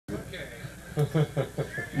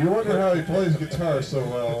You wonder how he plays guitar so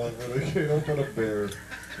well and really can't open a beer.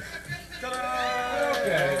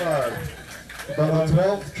 Okay. All right. About the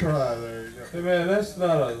 12th try there. You go. Hey man, this is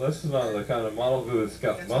not the kind of model glue that's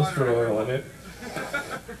got mustard oil in it.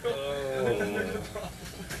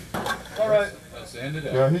 All right. Let's end it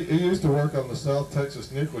up. Yeah, he used to work on the South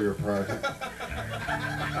Texas nuclear project.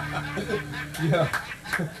 Yeah.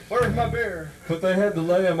 Where's my beer? But they had to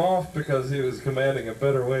lay him off because he was commanding a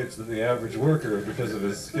better wage than the average worker because of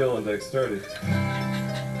his skill and dexterity.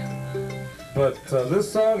 But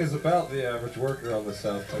this song is about the average worker on the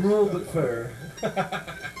South Texas. Cruel but fair.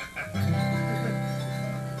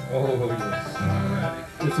 Oh yes.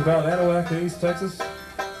 It's about Anahuac in East Texas.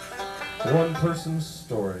 One person's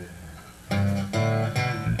story.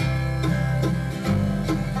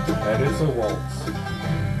 And it's a waltz.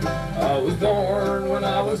 I was born when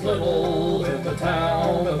I was little in the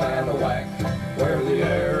town of Anahuac, where the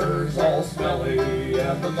air's all smelly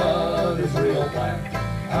and the mud is real black.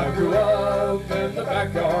 I grew up in the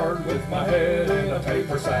backyard with my head in a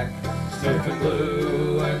paper sack, sniffing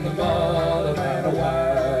glue in the mud of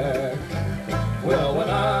Anahuac. Well, when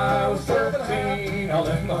I was 13, I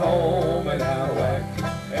left my home in Anahuac,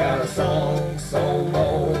 and I sunk so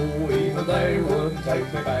low, even they wouldn't take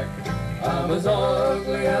me back. I'm as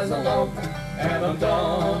ugly as a lump, and I'm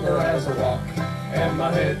dumber as a rock, and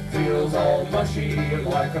my head feels all mushy and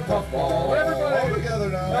like a puffball. Everybody all together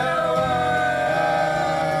now.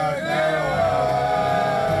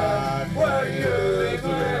 Anahuac, where you used to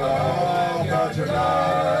belong, but you're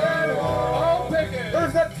not anymore. Oh, pick it.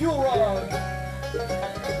 There's that fuel rod.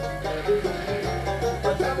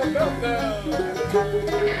 Let's have a meltdown.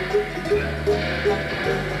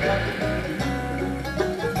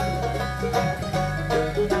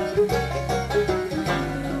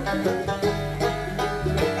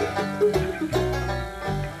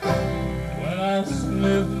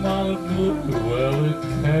 Sniff my blue, well it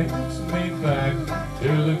takes me back to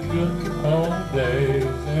the good old days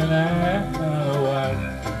in Anahuac,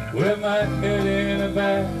 with my head in a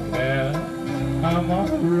bag and I'm all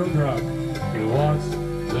real drunk to watch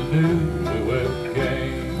the newlywed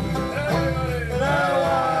game.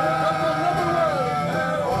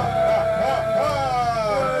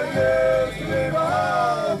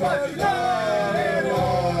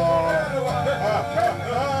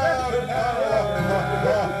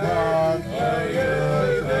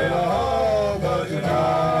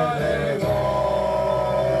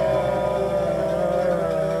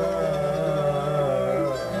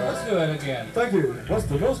 Again. Thank you. What's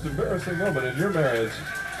the most embarrassing moment in your marriage?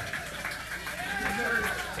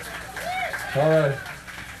 All right.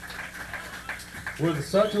 We're the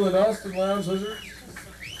Succulent Austin Lounge Lizards.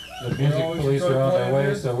 The music police are on their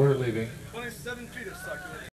way, so we're leaving. 27 feet of succulent.